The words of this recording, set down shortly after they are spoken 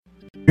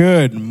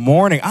Good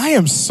morning. I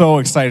am so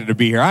excited to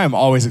be here. I am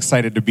always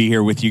excited to be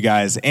here with you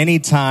guys.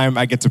 Anytime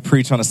I get to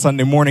preach on a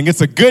Sunday morning,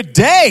 it's a good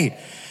day.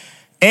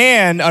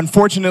 And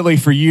unfortunately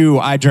for you,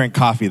 I drank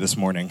coffee this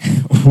morning,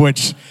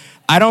 which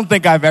I don't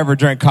think I've ever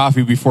drank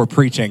coffee before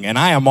preaching. And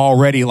I am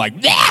already like,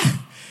 yeah!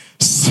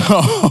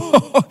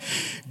 So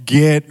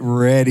get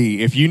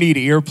ready. If you need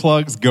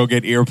earplugs, go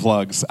get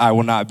earplugs. I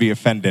will not be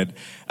offended.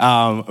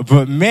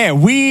 But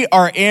man, we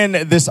are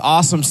in this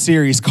awesome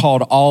series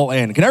called All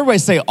In. Can everybody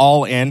say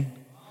all in?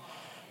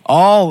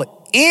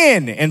 All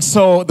in. And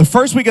so the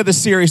first week of the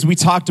series, we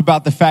talked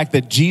about the fact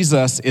that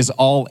Jesus is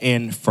all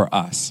in for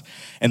us.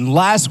 And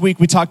last week,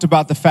 we talked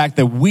about the fact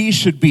that we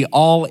should be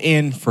all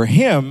in for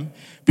him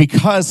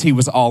because he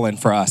was all in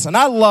for us. And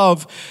I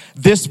love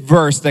this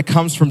verse that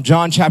comes from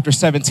John chapter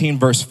 17,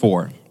 verse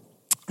 4.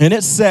 And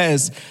it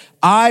says,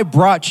 I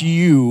brought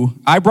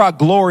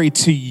glory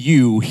to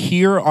you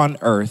here on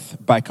earth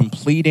by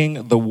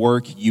completing the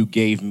work you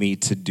gave me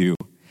to do.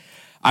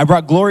 I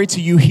brought glory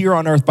to you here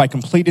on earth by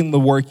completing the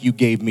work you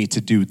gave me to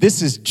do.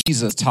 This is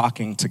Jesus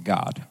talking to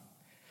God.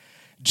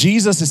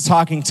 Jesus is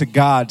talking to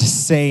God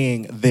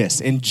saying this.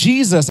 And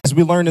Jesus, as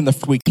we learned in the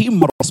week, he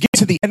models, get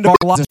to the end of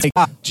our lives and say,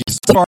 God, Jesus,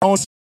 our own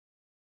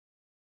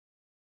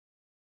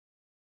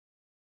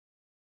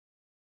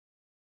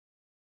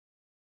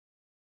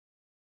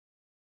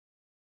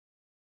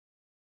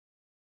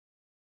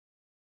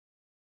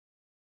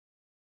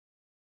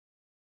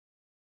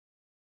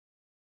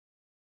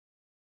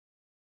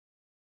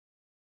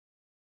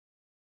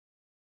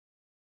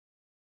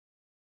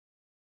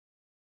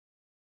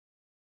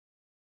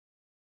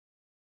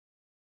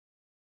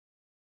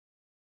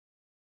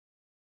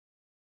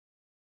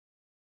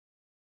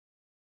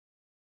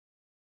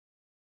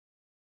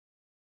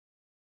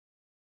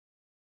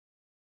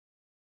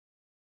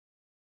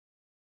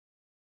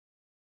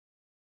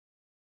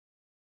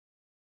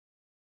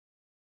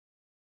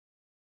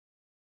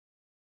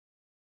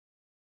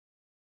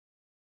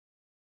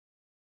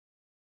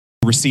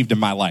received in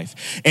my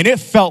life. And it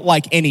felt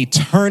like an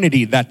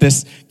eternity that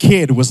this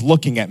kid was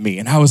looking at me.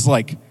 And I was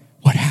like,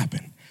 what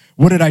happened?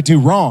 What did I do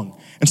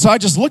wrong? And so I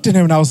just looked at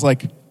him and I was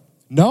like,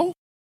 no.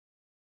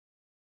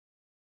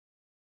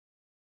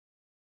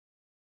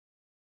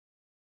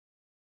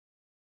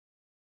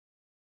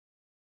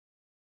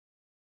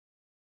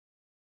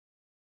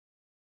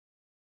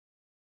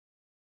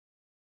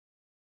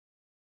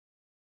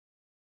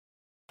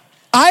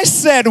 I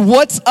said,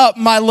 what's up,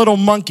 my little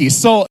monkey?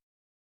 So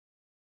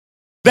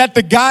that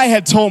the guy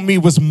had told me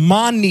was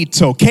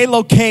manito, que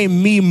lo que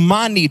mi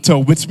manito,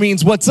 which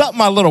means what's up,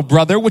 my little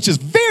brother, which is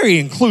very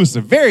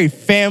inclusive, very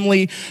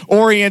family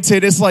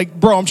oriented. It's like,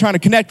 bro, I'm trying to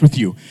connect with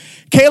you.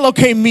 Que lo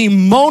que mi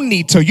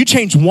monito, you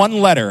change one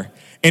letter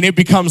and it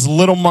becomes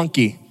little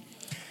monkey.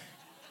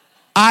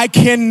 I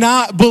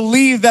cannot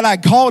believe that I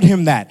called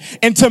him that.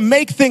 And to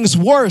make things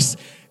worse,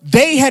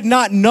 they had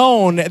not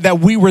known that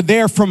we were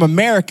there from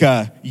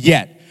America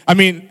yet.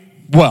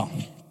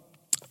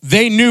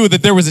 They knew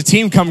that there was a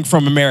team coming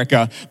from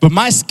America, but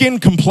my skin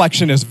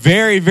complexion is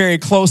very, very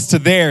close to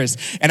theirs.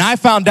 And I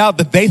found out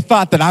that they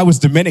thought that I was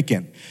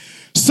Dominican.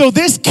 So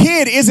this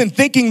kid isn't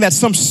thinking that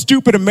some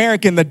stupid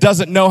American that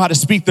doesn't know how to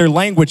speak their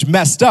language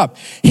messed up.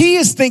 He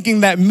is thinking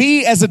that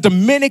me as a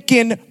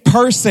Dominican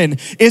person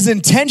is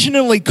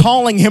intentionally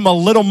calling him a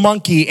little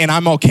monkey and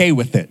I'm okay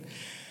with it.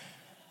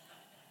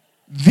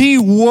 The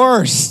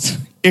worst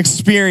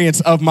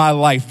experience of my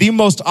life, the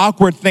most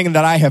awkward thing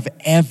that I have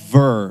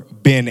ever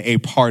been a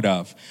part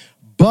of.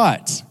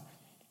 But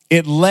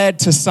it led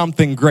to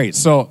something great.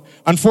 So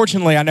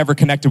unfortunately, I never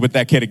connected with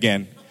that kid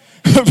again.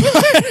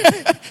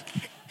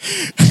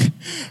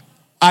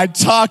 I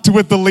talked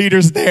with the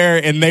leaders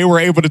there and they were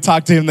able to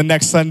talk to him the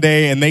next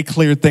Sunday and they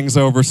cleared things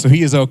over. So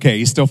he is okay.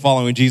 He's still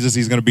following Jesus.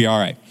 He's going to be all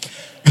right.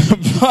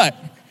 But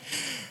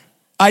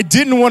I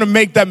didn't want to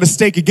make that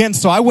mistake again.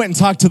 So I went and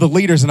talked to the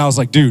leaders and I was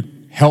like,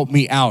 dude, help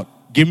me out.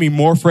 Give me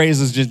more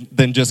phrases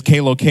than just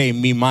que lo que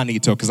mi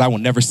manito, because I will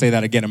never say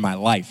that again in my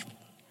life.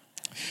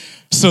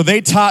 So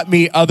they taught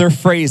me other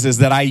phrases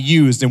that I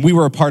used, and we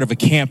were a part of a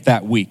camp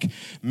that week,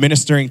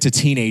 ministering to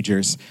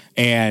teenagers,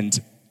 and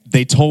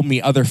they told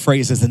me other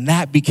phrases, and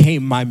that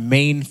became my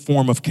main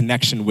form of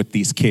connection with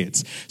these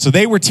kids. So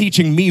they were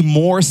teaching me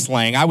more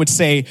slang. I would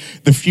say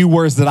the few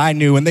words that I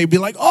knew, and they'd be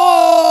like,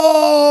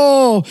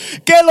 oh,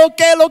 que lo,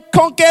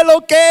 con que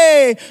lo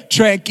que,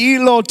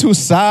 tranquilo, tu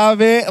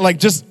sabe, like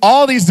just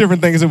all these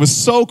different things. It was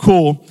so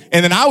cool.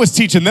 And then I was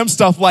teaching them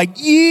stuff like,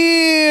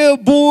 yeah,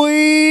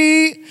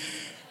 boy.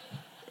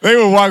 They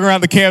would walk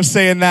around the camp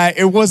saying that.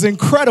 It was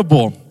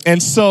incredible.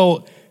 And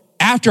so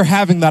after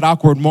having that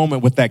awkward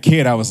moment with that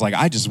kid, I was like,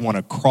 I just want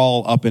to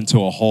crawl up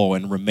into a hole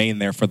and remain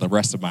there for the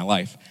rest of my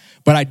life.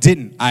 But I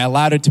didn't. I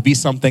allowed it to be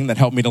something that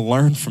helped me to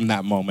learn from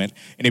that moment.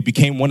 And it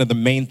became one of the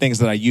main things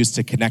that I used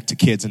to connect to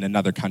kids in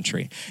another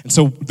country. And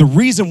so the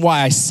reason why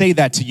I say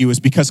that to you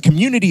is because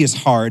community is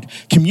hard.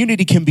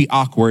 Community can be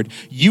awkward.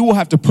 You will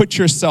have to put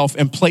yourself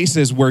in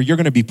places where you're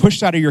going to be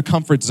pushed out of your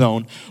comfort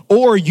zone,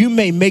 or you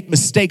may make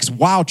mistakes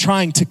while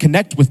trying to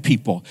connect with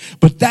people.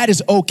 But that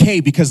is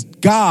okay because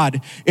God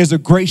is a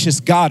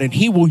gracious God and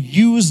he will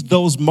use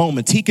those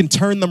moments. He can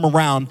turn them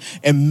around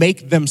and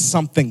make them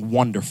something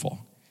wonderful.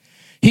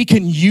 He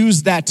can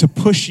use that to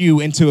push you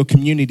into a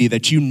community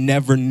that you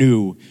never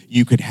knew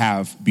you could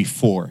have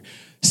before.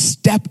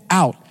 Step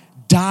out,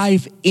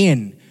 dive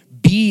in,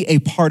 be a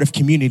part of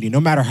community,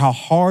 no matter how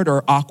hard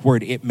or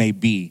awkward it may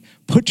be.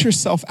 Put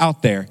yourself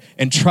out there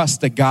and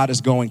trust that God is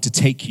going to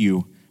take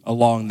you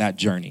along that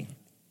journey.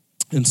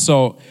 And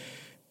so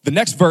the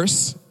next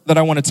verse that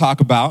I want to talk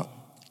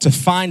about to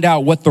find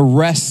out what the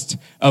rest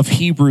of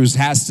Hebrews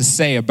has to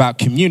say about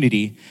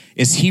community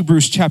is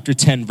Hebrews chapter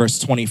 10, verse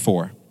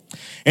 24.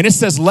 And it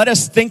says, let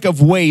us think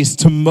of ways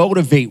to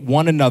motivate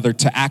one another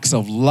to acts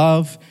of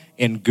love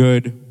and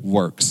good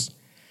works.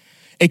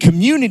 A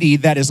community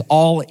that is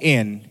all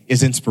in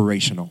is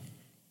inspirational.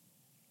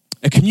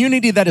 A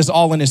community that is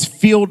all in is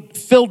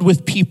filled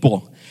with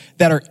people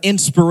that are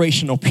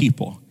inspirational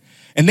people.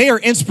 And they are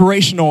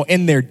inspirational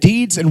in their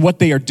deeds and what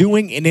they are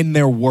doing and in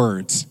their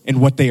words and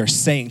what they are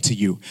saying to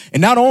you.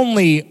 And not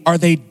only are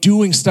they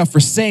doing stuff or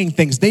saying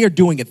things, they are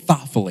doing it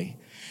thoughtfully,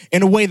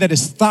 in a way that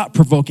is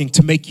thought-provoking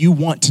to make you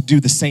want to do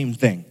the same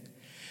thing.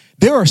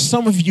 There are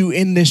some of you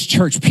in this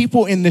church,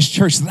 people in this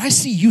church, that I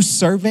see you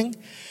serving.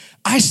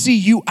 I see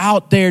you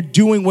out there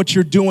doing what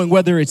you're doing,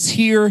 whether it's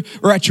here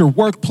or at your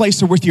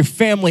workplace or with your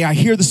family. I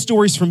hear the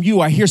stories from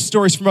you. I hear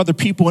stories from other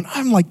people, and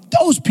I'm like,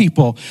 those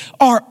people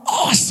are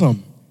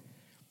awesome.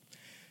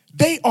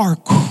 They are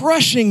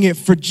crushing it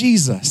for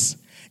Jesus.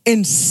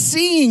 And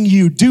seeing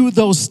you do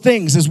those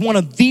things is one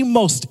of the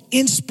most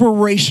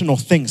inspirational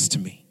things to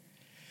me.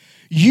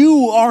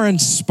 You are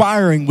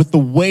inspiring with the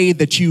way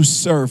that you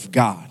serve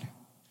God.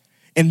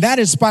 And that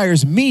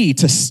inspires me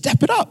to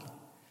step it up.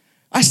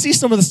 I see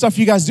some of the stuff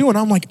you guys do and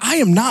I'm like, I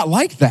am not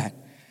like that.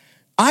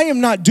 I am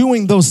not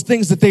doing those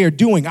things that they are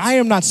doing. I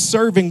am not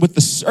serving with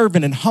the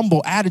servant and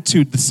humble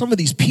attitude that some of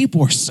these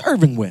people are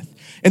serving with.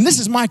 And this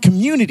is my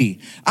community.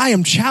 I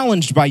am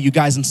challenged by you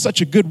guys in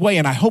such a good way,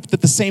 and I hope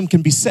that the same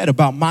can be said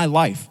about my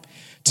life.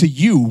 To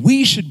you,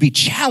 we should be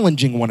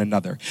challenging one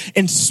another,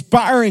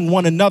 inspiring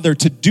one another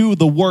to do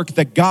the work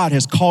that God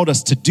has called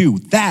us to do.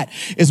 That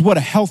is what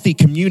a healthy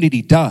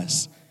community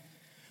does.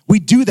 We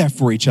do that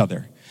for each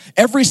other.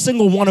 Every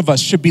single one of us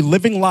should be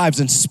living lives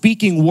and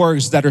speaking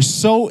words that are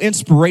so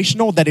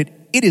inspirational that it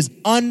is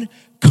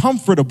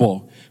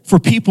uncomfortable for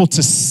people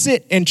to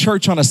sit in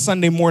church on a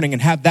Sunday morning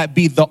and have that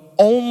be the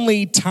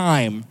only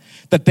time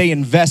that they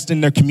invest in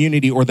their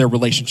community or their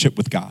relationship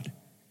with God.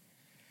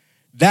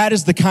 That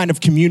is the kind of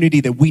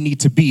community that we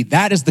need to be.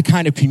 That is the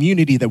kind of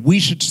community that we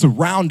should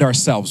surround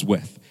ourselves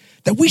with.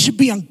 That we should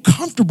be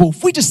uncomfortable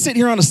if we just sit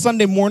here on a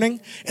Sunday morning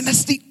and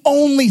that's the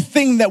only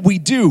thing that we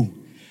do.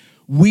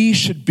 We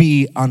should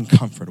be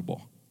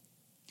uncomfortable.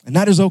 And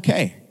that is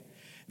okay.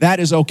 That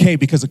is okay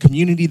because a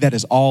community that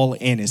is all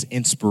in is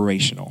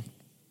inspirational.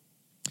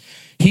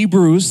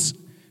 Hebrews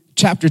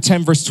chapter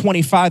 10, verse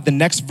 25, the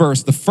next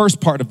verse, the first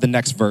part of the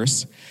next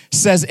verse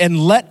says, and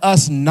let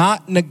us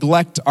not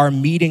neglect our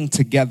meeting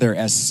together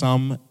as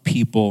some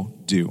people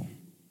do.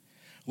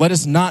 Let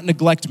us not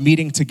neglect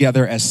meeting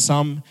together as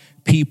some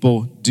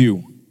people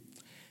do.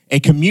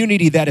 A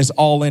community that is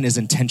all in is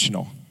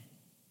intentional.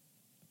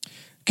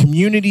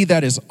 Community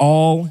that is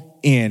all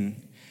in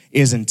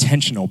is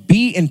intentional.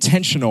 Be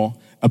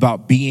intentional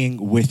about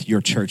being with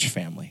your church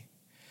family.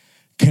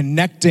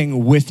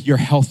 Connecting with your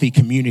healthy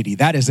community.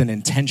 That is an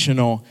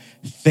intentional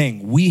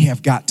thing. We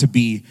have got to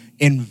be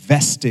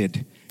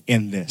invested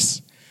in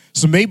this.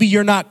 So maybe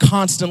you're not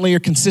constantly or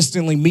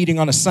consistently meeting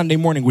on a Sunday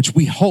morning, which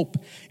we hope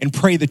and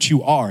pray that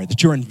you are,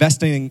 that you're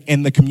investing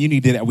in the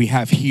community that we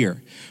have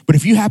here. But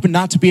if you happen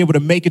not to be able to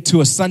make it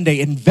to a Sunday,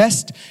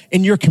 invest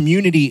in your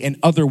community in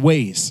other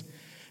ways.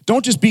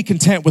 Don't just be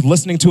content with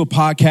listening to a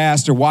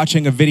podcast or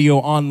watching a video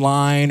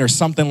online or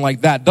something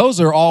like that.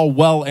 Those are all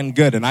well and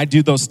good, and I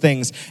do those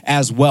things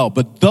as well.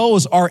 But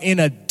those are in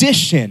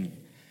addition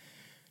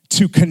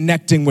to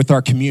connecting with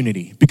our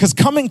community. Because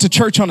coming to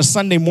church on a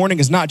Sunday morning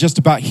is not just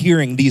about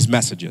hearing these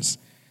messages.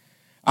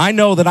 I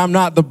know that I'm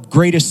not the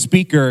greatest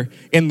speaker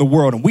in the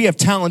world, and we have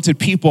talented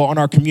people on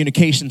our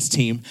communications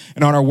team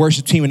and on our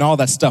worship team and all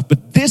that stuff,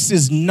 but this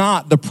is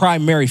not the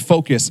primary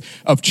focus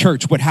of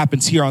church, what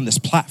happens here on this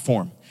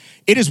platform.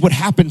 It is what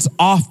happens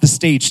off the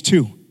stage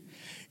too.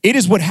 It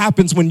is what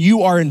happens when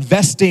you are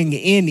investing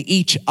in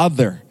each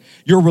other,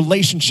 your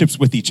relationships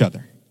with each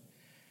other.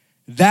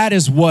 That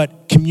is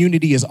what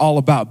community is all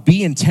about.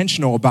 Be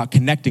intentional about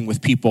connecting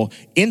with people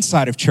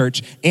inside of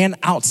church and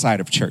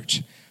outside of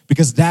church,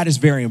 because that is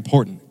very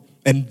important.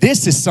 And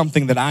this is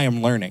something that I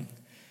am learning.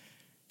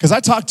 Because I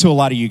talk to a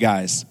lot of you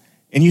guys,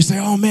 and you say,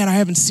 oh man, I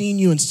haven't seen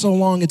you in so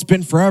long, it's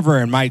been forever.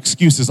 And my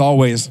excuse is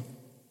always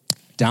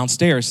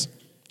downstairs.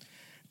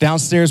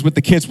 downstairs with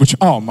the kids, which,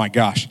 oh my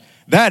gosh,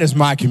 that is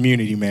my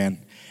community, man.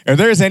 If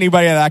there's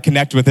anybody that I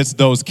connect with, it's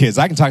those kids.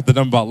 I can talk to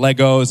them about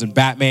Legos and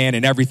Batman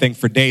and everything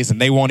for days,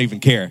 and they won't even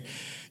care.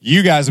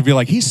 You guys would be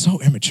like, he's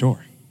so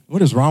immature.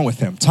 What is wrong with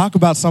him? Talk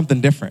about something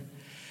different.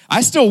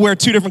 I still wear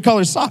 2 different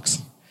colored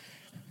socks.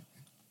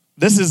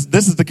 This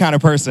is the kind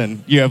of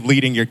person you have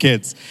leading your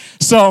kids.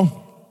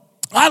 So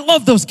I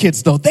love those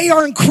kids, though. They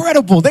are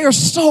incredible. They are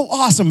so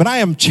awesome, and I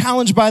am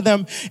challenged by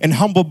them and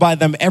humbled by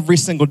them every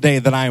single day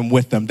that I am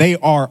with them. They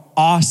are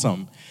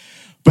awesome.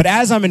 But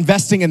as I'm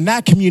investing in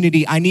that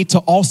community, I need to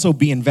also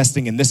be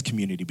investing in this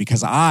community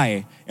because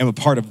I am a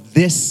part of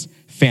this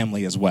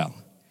family as well.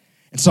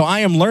 And so I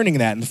am learning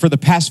that. And for the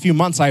past few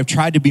months, I have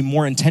tried to be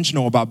more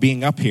intentional about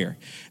being up here.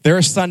 There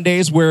are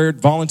Sundays where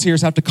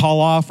volunteers have to call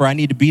off or I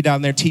need to be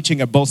down there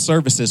teaching at both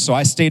services. So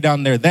I stay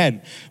down there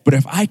then. But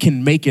if I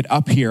can make it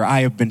up here,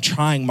 I have been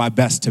trying my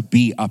best to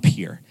be up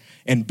here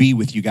and be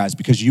with you guys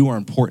because you are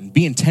important.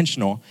 Be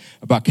intentional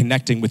about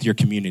connecting with your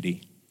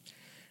community.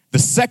 The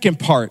second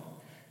part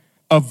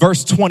of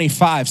verse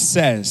 25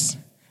 says,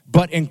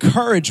 but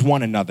encourage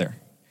one another,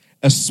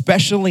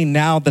 especially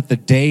now that the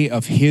day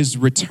of his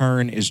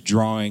return is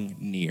drawing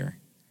near.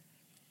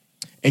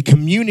 A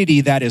community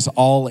that is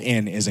all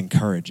in is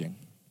encouraging.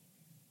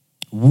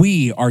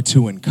 We are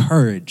to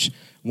encourage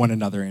one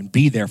another and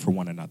be there for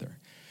one another.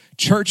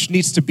 Church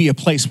needs to be a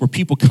place where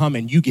people come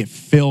and you get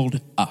filled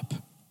up.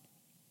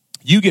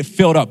 You get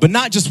filled up, but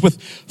not just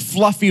with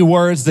fluffy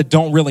words that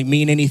don't really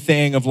mean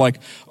anything of like,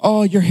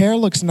 oh, your hair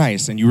looks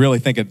nice, and you really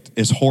think it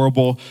is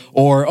horrible,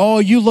 or, oh,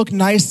 you look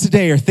nice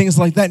today, or things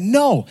like that.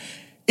 No.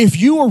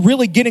 If you are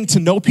really getting to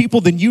know people,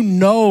 then you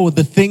know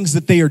the things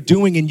that they are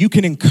doing and you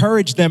can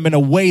encourage them in a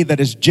way that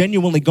is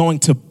genuinely going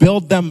to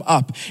build them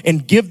up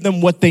and give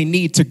them what they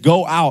need to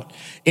go out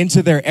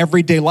into their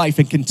everyday life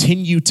and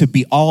continue to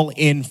be all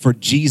in for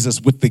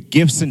Jesus with the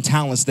gifts and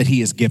talents that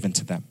he has given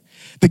to them.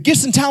 The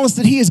gifts and talents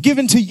that he has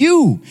given to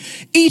you.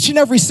 Each and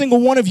every single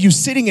one of you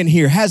sitting in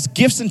here has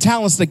gifts and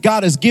talents that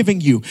God is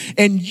giving you,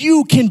 and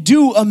you can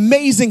do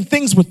amazing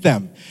things with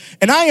them.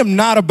 And I am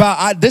not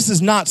this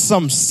is not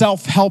some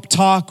self-help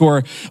talk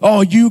or,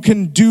 oh, you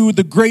can do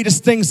the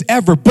greatest things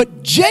ever,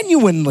 but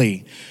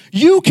genuinely,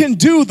 you can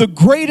do the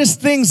greatest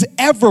things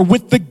ever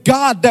with the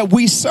God that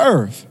we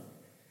serve.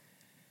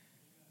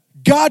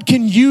 God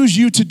can use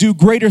you to do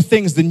greater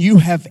things than you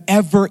have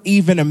ever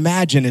even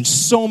imagined. And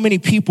so many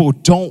people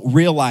don't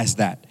realize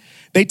that.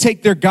 They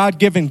take their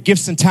God-given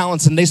gifts and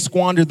talents and they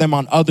squander them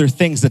on other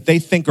things that they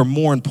think are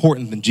more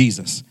important than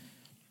Jesus.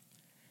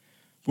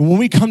 But when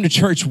we come to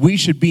church, we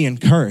should be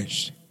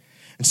encouraged.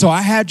 And so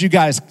I had you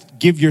guys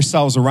give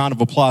yourselves a round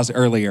of applause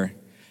earlier.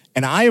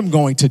 And I am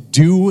going to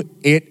do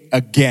it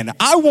again.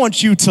 I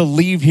want you to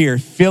leave here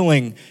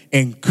feeling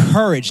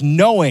encouraged,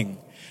 knowing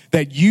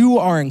that you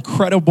are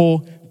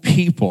incredible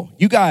people.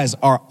 You guys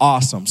are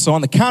awesome. So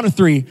on the count of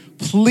 3,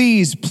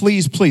 please,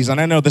 please, please,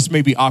 and I know this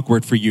may be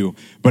awkward for you,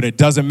 but it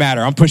doesn't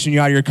matter. I'm pushing you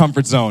out of your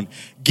comfort zone.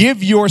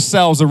 Give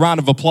yourselves a round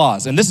of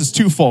applause. And this is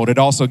twofold. It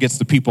also gets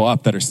the people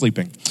up that are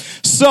sleeping.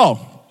 So,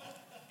 on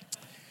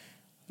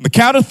the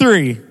count of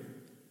 3,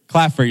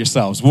 clap for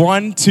yourselves.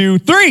 1, 2,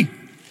 3.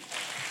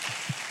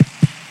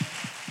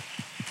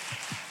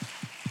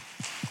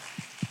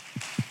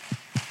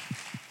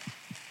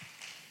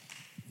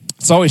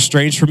 It's always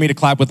strange for me to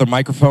clap with a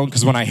microphone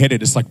because when I hit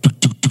it, it's like, tuk,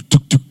 tuk, tuk,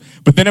 tuk, tuk.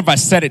 But then if I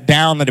set it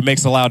down that it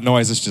makes a loud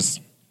noise, it's just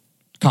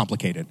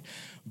complicated.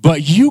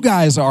 But you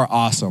guys are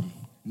awesome.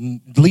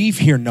 Leave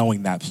here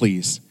knowing that,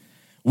 please.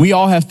 We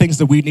all have things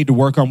that we need to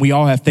work on. We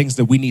all have things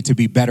that we need to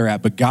be better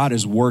at, but God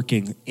is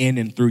working in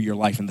and through your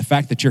life. And the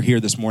fact that you're here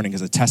this morning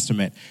is a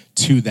testament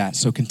to that.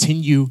 So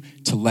continue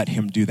to let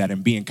him do that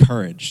and be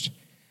encouraged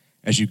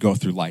as you go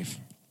through life.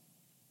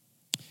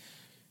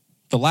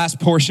 The last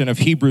portion of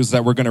Hebrews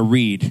that we're going to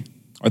read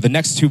are the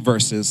next 2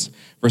 verses,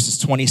 verses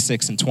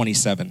 26 and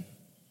 27.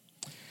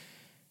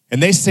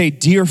 And they say,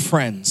 dear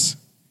friends,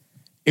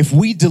 if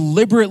we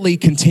deliberately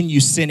continue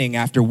sinning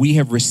after we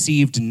have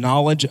received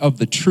knowledge of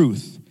the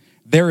truth,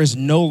 there is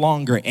no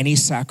longer any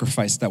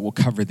sacrifice that will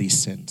cover these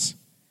sins.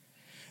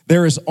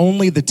 There is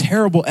only the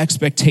terrible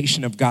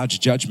expectation of God's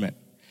judgment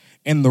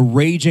and the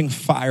raging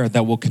fire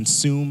that will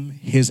consume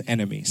his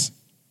enemies.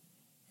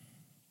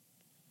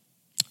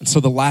 And so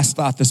the last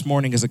thought this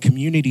morning is a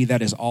community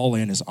that is all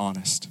in is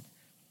honest.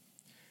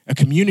 A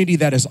community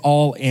that is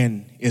all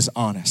in is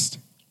honest.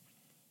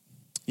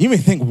 You may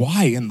think,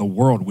 why in the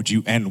world would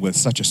you end with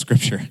such a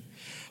scripture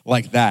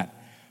like that?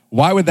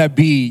 Why would that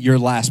be your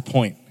last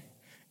point?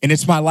 And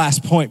it's my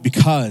last point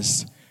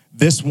because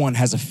this one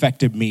has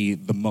affected me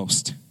the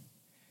most.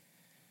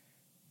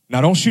 Now,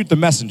 don't shoot the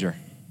messenger.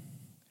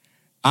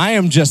 I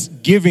am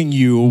just giving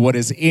you what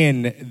is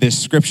in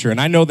this scripture. And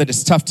I know that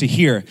it's tough to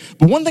hear.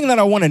 But one thing that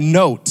I want to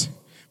note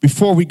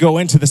before we go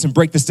into this and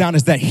break this down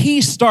is that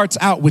he starts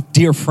out with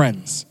dear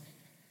friends.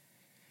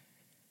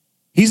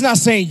 He's not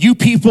saying you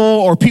people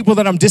or people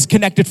that I'm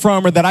disconnected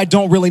from or that I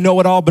don't really know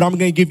at all, but I'm going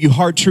to give you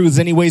hard truths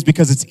anyways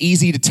because it's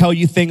easy to tell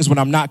you things when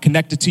I'm not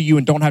connected to you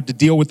and don't have to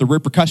deal with the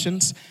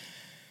repercussions.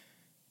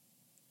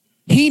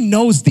 He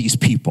knows these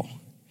people.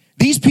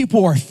 These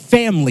people are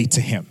family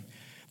to him.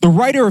 The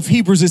writer of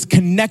Hebrews is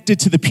connected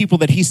to the people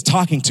that he's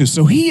talking to.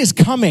 So he is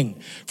coming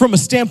from a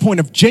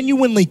standpoint of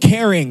genuinely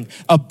caring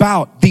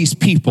about these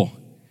people.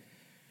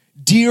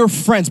 Dear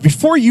friends,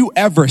 before you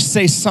ever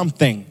say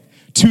something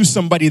to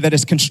somebody that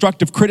is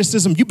constructive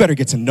criticism, you better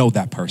get to know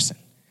that person.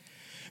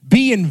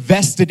 Be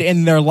invested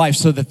in their life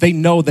so that they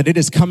know that it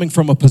is coming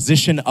from a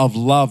position of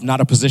love,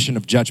 not a position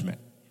of judgment.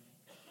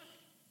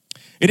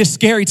 It is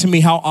scary to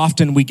me how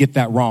often we get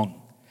that wrong.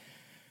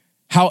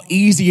 How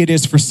easy it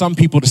is for some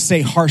people to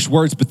say harsh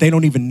words, but they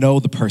don't even know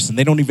the person.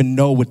 They don't even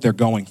know what they're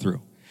going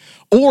through.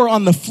 Or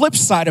on the flip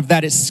side of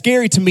that, it's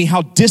scary to me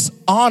how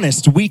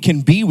dishonest we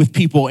can be with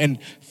people in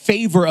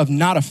favor of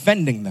not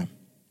offending them.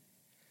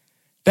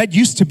 That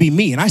used to be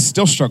me, and I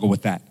still struggle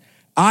with that.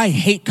 I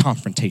hate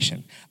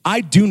confrontation.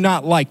 I do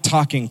not like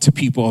talking to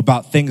people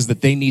about things that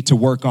they need to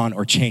work on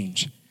or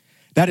change.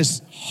 That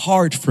is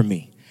hard for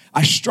me.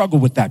 I struggle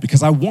with that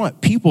because I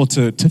want people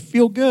to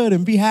feel good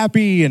and be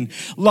happy and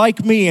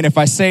like me. And if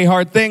I say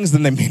hard things,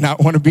 then they may not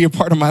want to be a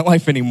part of my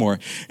life anymore.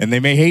 And they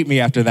may hate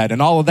me after that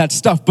and all of that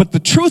stuff. But the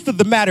truth of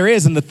the matter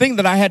is, and the thing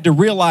that I had to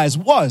realize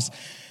was,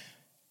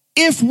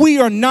 if we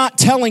are not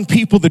telling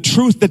people the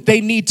truth that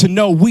they need to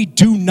know, we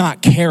do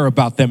not care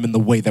about them in the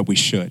way that we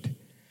should.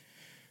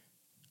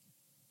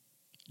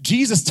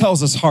 Jesus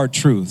tells us hard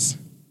truths.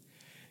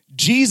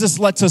 Jesus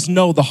lets us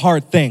know the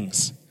hard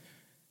things.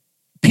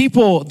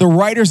 People, the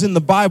writers in the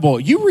Bible,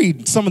 you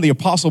read some of the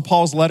Apostle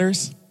Paul's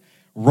letters,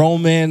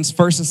 Romans,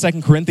 1st and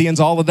 2nd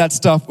Corinthians, all of that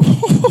stuff.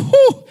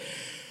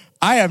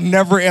 I have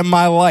never in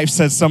my life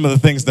said some of the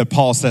things that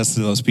Paul says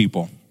to those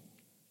people.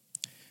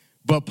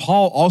 But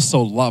Paul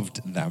also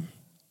loved them,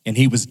 and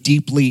he was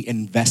deeply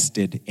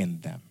invested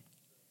in them.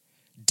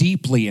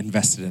 Deeply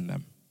invested in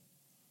them.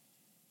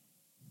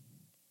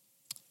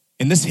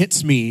 And this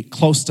hits me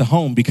close to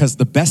home because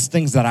the best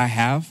things that I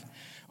have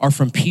are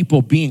from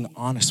people being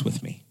honest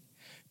with me.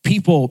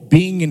 People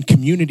being in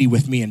community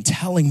with me and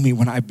telling me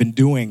when I've been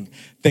doing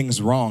things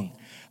wrong.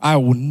 I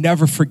will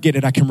never forget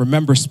it. I can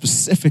remember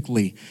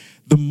specifically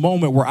the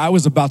moment where I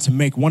was about to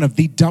make one of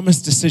the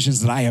dumbest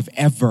decisions that I have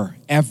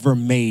ever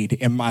made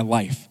in my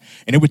life.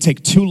 And it would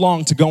take too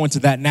long to go into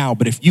that now.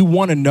 But if you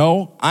want to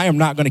know, I am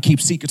not going to keep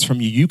secrets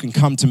from you. You can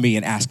come to me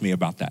and ask me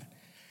about that.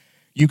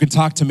 You can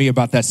talk to me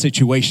about that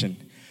situation.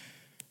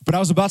 But I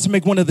was about to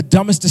make one of the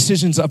dumbest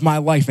decisions of my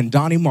life. And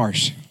Donnie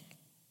Marsh,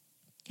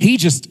 he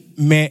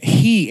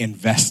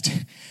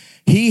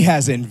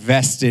has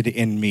invested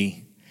in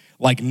me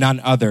like none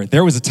other.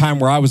 There was a time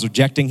where I was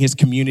rejecting his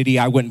community.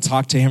 I wouldn't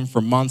talk to him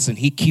for months, and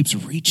he keeps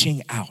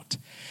reaching out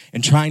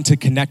and trying to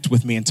connect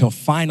with me until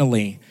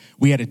finally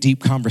we had a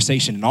deep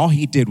conversation. And all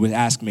he did was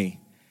ask me,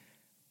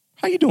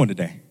 "How you doing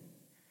today?"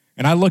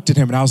 And I looked at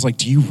him and I was like,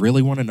 "Do you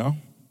really want to know?"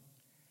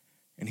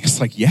 And he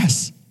was like,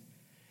 "Yes."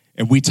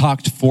 And we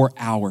talked for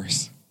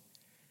hours.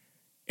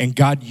 And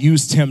God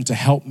used him to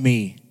help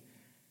me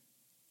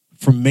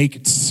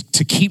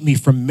to keep me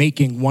from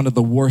making one of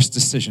the worst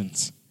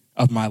decisions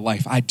of my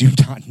life. I do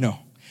not know.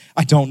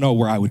 I don't know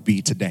where I would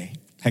be today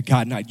had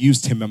God not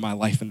used him in my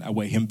life in that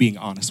way, him being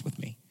honest with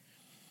me.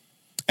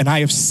 And I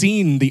have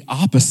seen the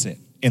opposite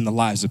in the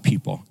lives of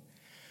people.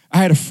 I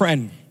had a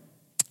friend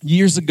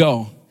years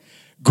ago,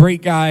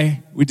 great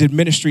guy. We did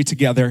ministry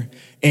together,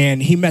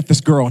 and he met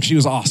this girl, and she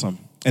was awesome.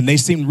 And they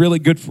seemed really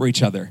good for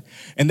each other.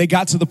 And they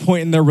got to the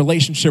point in their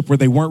relationship where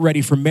they weren't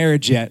ready for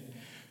marriage yet,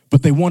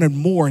 but they wanted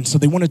more, and so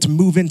they wanted to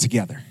move in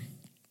together.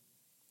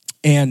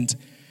 And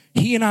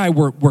he and I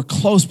were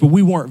close, but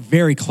we weren't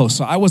very close,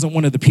 so I wasn't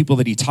one of the people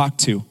that he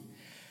talked to.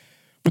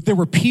 But there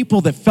were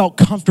people that felt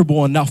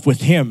comfortable enough with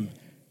him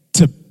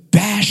to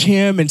bash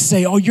him and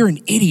say, "Oh, you're an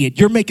idiot.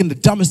 You're making the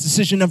dumbest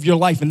decision of your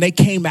life." And they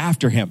came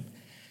after him.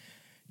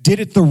 Did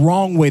it the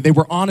wrong way. They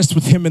were honest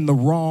with him in the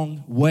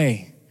wrong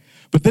way.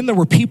 But then there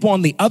were people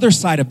on the other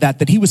side of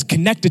that he was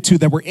connected to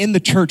that were in the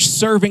church,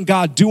 serving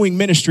God, doing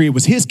ministry. It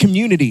was his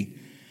community.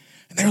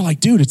 And they were like,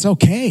 "Dude, it's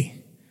okay.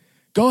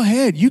 Go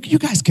ahead. You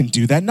guys can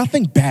do that.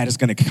 Nothing bad is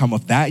going to come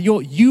of that.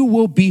 You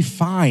will be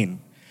fine."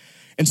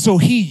 And so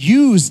he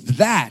used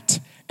that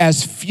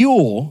as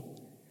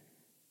fuel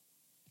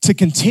to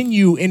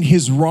continue in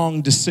his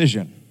wrong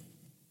decision.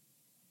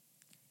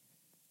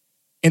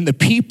 And the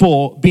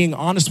people being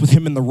honest with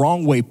him in the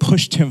wrong way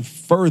pushed him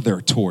further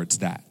towards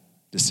that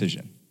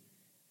decision.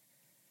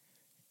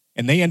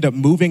 And they end up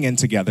moving in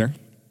together.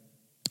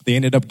 They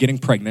ended up getting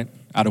pregnant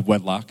out of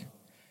wedlock.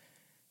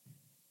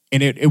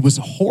 And it was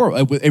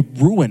horrible. It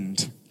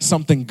ruined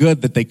something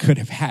good that they could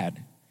have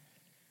had.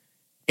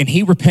 And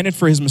he repented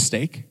for his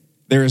mistake.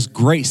 There is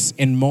grace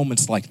in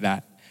moments like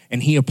that.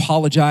 And he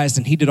apologized,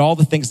 and he did all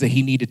the things that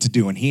he needed to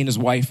do. And he and his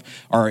wife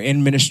are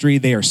in ministry.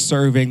 They are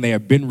serving. They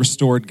have been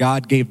restored.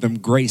 God gave them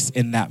grace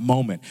in that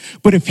moment.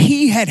 But if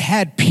he had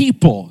had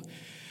people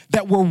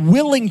that were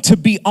willing to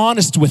be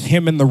honest with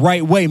him in the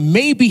right way,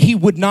 maybe he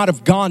would not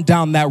have gone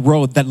down that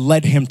road that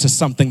led him to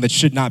something that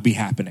should not be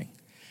happening.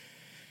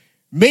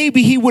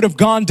 Maybe he would have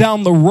gone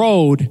down the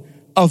road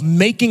of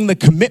making the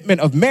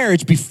commitment of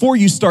marriage before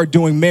you start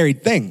doing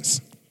married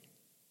things.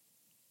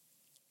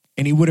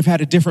 and he would have had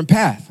a different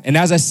path. And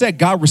as I said,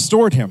 God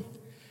restored him.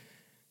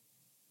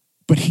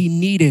 But he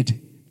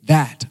needed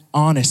that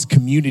honest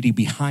community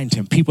behind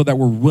him, people that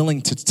were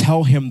willing to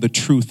tell him the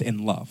truth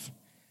in love.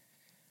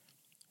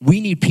 We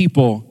need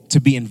people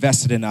to be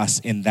invested in us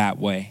in that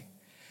way.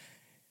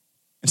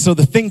 And so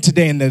the thing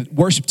today, and the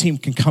worship team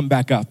can come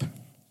back up,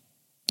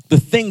 the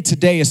thing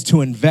today is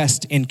to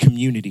invest in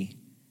community.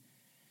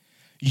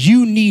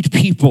 You need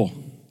people,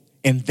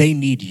 and they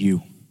need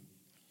you.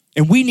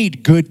 And we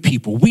need good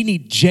people. We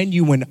need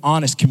genuine,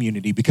 honest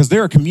community, because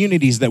there are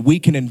communities that we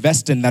can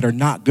invest in that are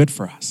not good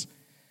for us,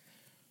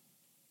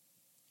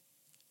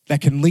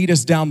 that can lead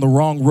us down the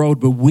wrong road,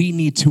 but we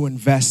need to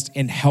invest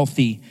in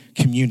healthy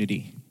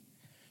community.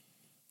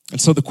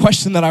 And so the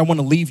question that I want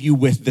to leave you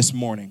with this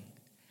morning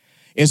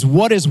is,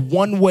 what is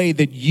one way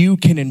that you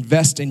can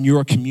invest in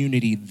your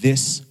community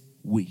this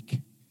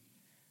week?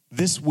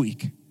 This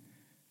week.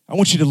 I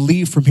want you to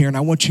leave from here and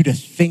I want you to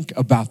think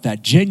about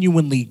that.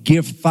 Genuinely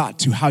give thought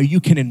to how you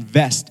can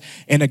invest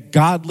in a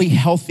godly,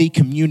 healthy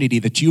community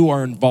that you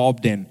are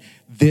involved in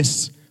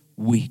this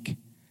week.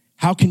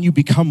 How can you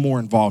become more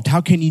involved?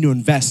 How can you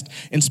invest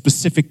in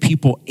specific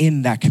people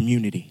in that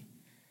community?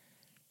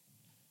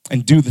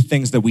 And do the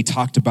things that we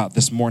talked about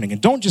this morning.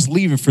 And don't just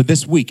leave it for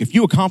this week. If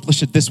you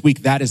accomplish it this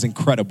week, that is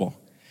incredible.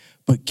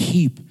 But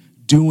keep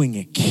doing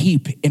it.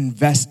 Keep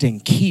investing.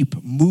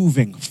 Keep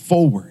moving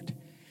forward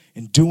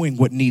and doing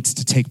what needs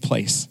to take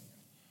place.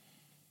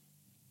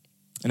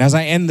 And as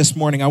I end this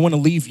morning, I want to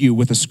leave you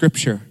with a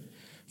scripture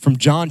from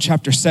John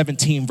chapter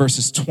 17,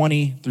 verses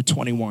 20 through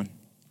 21.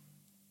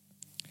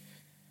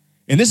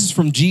 And this is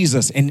from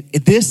Jesus, and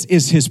this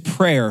is his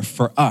prayer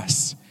for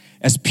us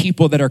as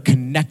people that are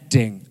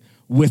connecting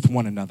with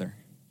one another.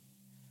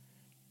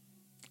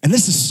 And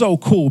this is so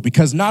cool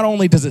because not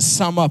only does it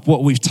sum up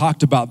what we've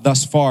talked about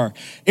thus far,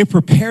 it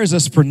prepares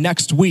us for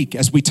next week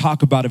as we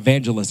talk about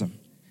evangelism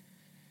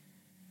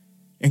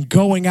and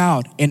going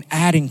out and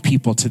adding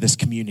people to this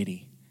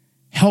community,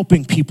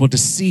 helping people to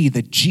see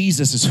that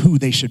Jesus is who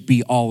they should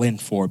be all in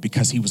for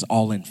because he was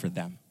all in for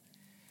them.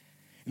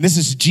 And this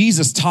is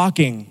Jesus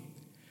talking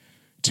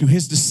to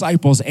his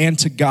disciples and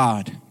to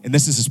God, and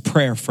this is his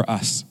prayer for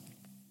us.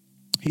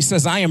 He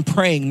says, I am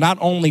praying not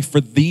only for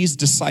these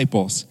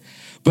disciples,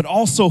 but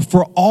also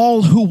for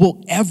all who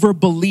will ever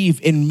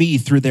believe in me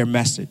through their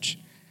message.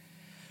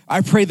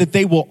 I pray that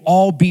they will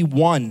all be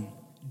one,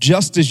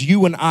 just as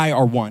you and I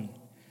are one,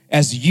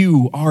 as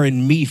you are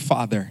in me,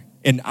 Father,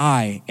 and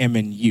I am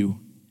in you.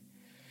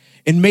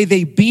 And may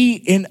they be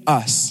in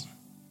us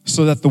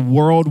so that the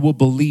world will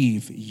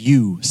believe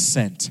you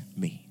sent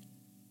me.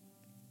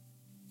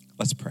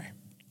 Let's pray.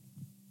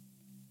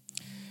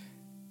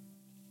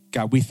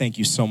 God, we thank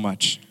you so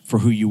much for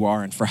who you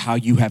are and for how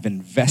you have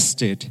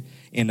invested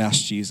in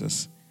us,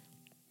 Jesus.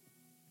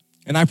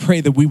 And I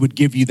pray that we would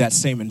give you that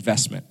same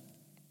investment.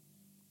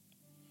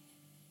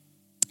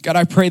 God,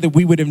 I pray that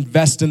we would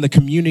invest in the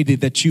community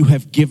that you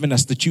have given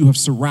us, that you have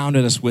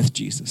surrounded us with,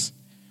 Jesus.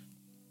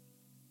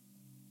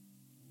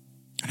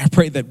 And I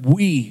pray that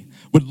we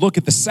would look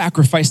at the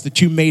sacrifice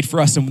that you made for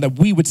us and that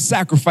we would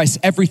sacrifice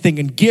everything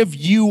and give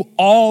you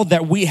all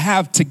that we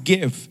have to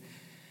give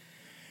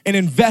and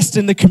invest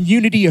in the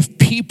community of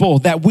people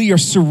that we are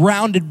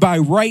surrounded by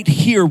right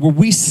here where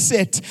we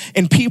sit,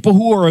 and people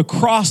who are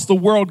across the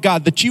world,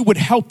 God, that you would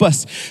help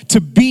us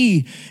to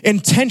be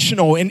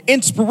intentional and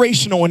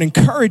inspirational and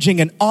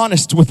encouraging and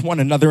honest with one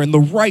another in the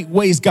right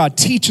ways, God.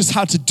 Teach us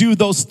how to do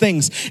those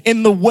things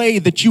in the way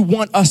that you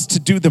want us to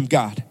do them,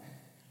 God.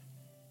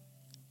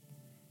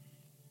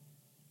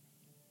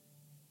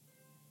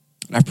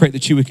 And I pray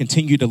that you would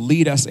continue to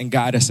lead us and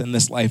guide us in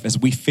this life as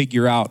we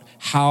figure out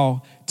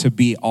how to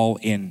be all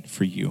in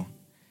for you.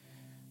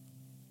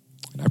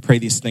 And I pray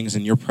these things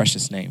in your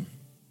precious name.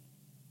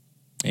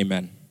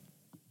 Amen.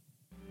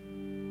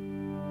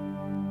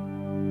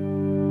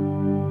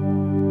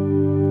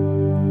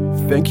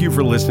 Thank you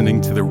for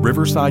listening to the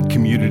Riverside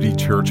Community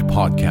Church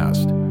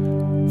podcast.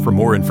 For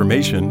more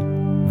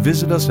information,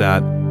 visit us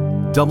at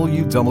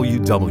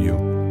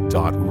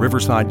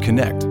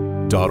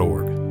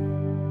www.riversideconnect.org.